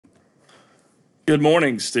Good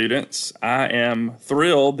morning, students. I am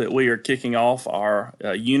thrilled that we are kicking off our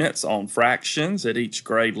units on fractions at each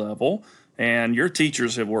grade level, and your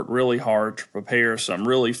teachers have worked really hard to prepare some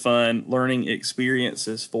really fun learning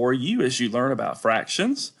experiences for you as you learn about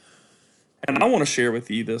fractions. And I want to share with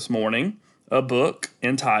you this morning a book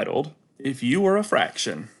entitled, If You Were a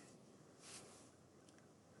Fraction.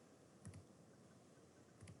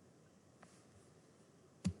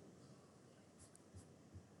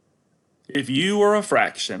 If you were a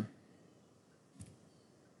fraction,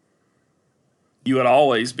 you would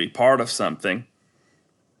always be part of something.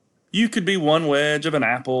 You could be one wedge of an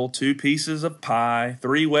apple, two pieces of pie,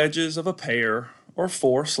 three wedges of a pear, or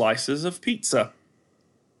four slices of pizza.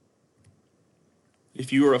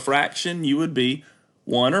 If you were a fraction, you would be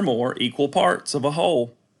one or more equal parts of a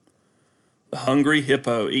whole. The hungry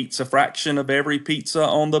hippo eats a fraction of every pizza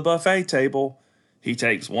on the buffet table. He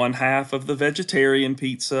takes 1/2 of the vegetarian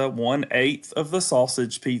pizza, 1/8 of the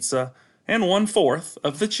sausage pizza, and 1/4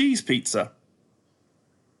 of the cheese pizza.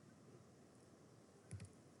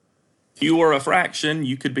 If you were a fraction,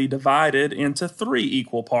 you could be divided into 3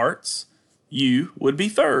 equal parts. You would be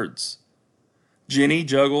thirds. Jenny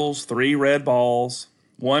juggles 3 red balls.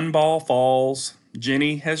 1 ball falls.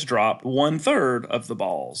 Jenny has dropped 1/3 of the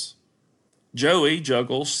balls. Joey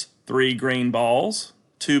juggles 3 green balls.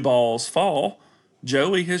 2 balls fall.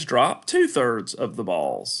 Joey has dropped 2/3 of the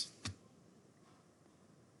balls.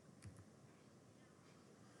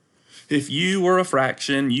 If you were a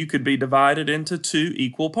fraction, you could be divided into 2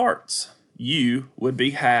 equal parts. You would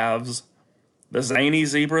be halves. The zany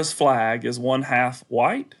zebra's flag is 1/2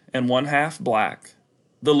 white and 1/2 black.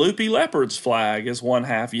 The loopy leopard's flag is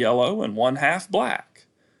 1/2 yellow and 1/2 black.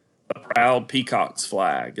 The proud peacock's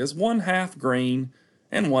flag is 1/2 green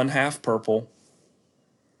and 1/2 purple.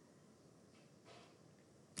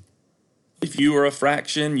 If you were a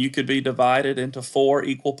fraction, you could be divided into 4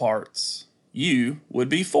 equal parts. You would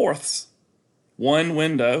be fourths. One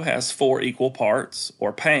window has 4 equal parts,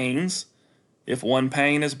 or panes. If one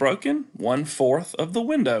pane is broken, 1/4 of the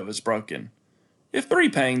window is broken. If 3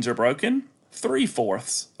 panes are broken,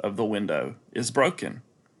 3/4 of the window is broken.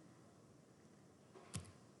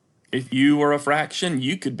 If you were a fraction,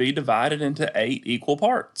 you could be divided into 8 equal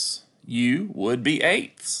parts. You would be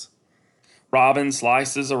eighths. Robin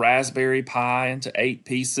slices a raspberry pie into 8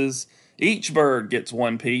 pieces. Each bird gets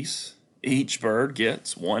 1 piece. Each bird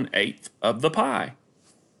gets 1/8 of the pie.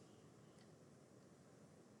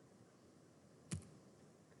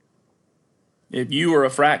 If you were a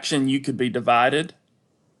fraction, you could be divided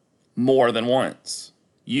more than once.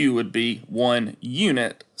 You would be 1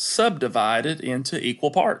 unit subdivided into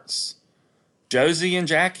equal parts. Josie and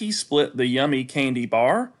Jackie split the yummy candy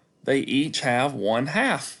bar. They each have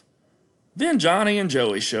 1/2. Then Johnny and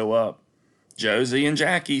Joey show up. Josie and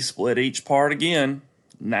Jackie split each part again.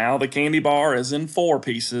 Now the candy bar is in 4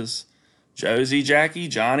 pieces. Josie, Jackie,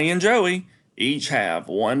 Johnny, and Joey each have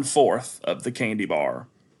 1/4 of the candy bar.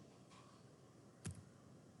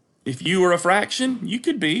 If you were a fraction, you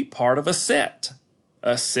could be part of a set.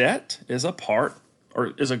 A set is a part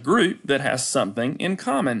or is a group that has something in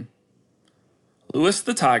common. Louis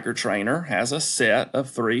the tiger trainer has a set of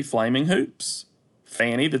 3 flaming hoops.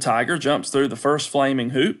 Fanny the tiger jumps through the first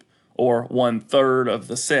flaming hoop, or 1/3 of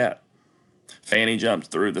the set. Fanny jumps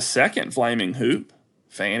through the second flaming hoop.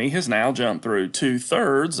 Fanny has now jumped through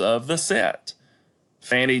 2/3 of the set.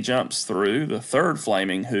 Fanny jumps through the third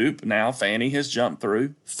flaming hoop. Now Fanny has jumped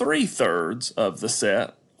through 3/3 of the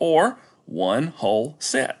set, or 1 whole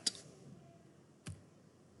set.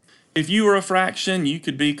 If you were a fraction, you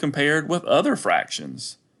could be compared with other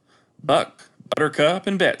fractions. Buck, Buttercup,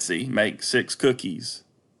 and Betsy make 6 cookies.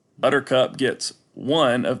 Buttercup gets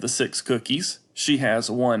 1 of the 6 cookies. She has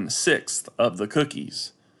 1/6 of the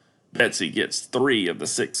cookies. Betsy gets 3 of the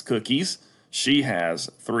 6 cookies. She has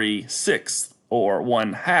 3/6, or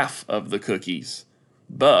 1/2 of the cookies.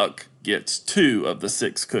 Buck gets 2 of the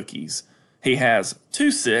 6 cookies. He has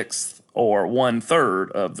 2/6, or 1/3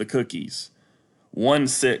 of the cookies.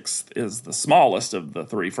 1/6 is the smallest of the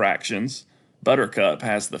 3 fractions. Buttercup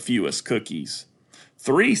has the fewest cookies.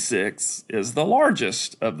 3/6 is the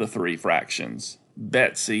largest of the 3 fractions.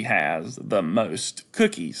 Betsy has the most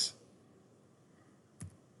cookies.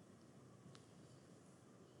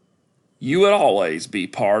 You would always be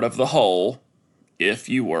part of the whole if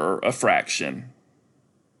you were a fraction.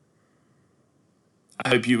 I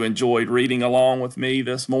hope you enjoyed reading along with me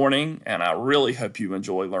this morning, and I really hope you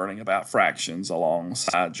enjoy learning about fractions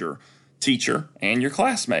alongside your teacher and your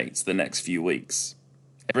classmates the next few weeks.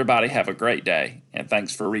 Everybody have a great day, and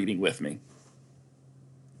thanks for reading with me.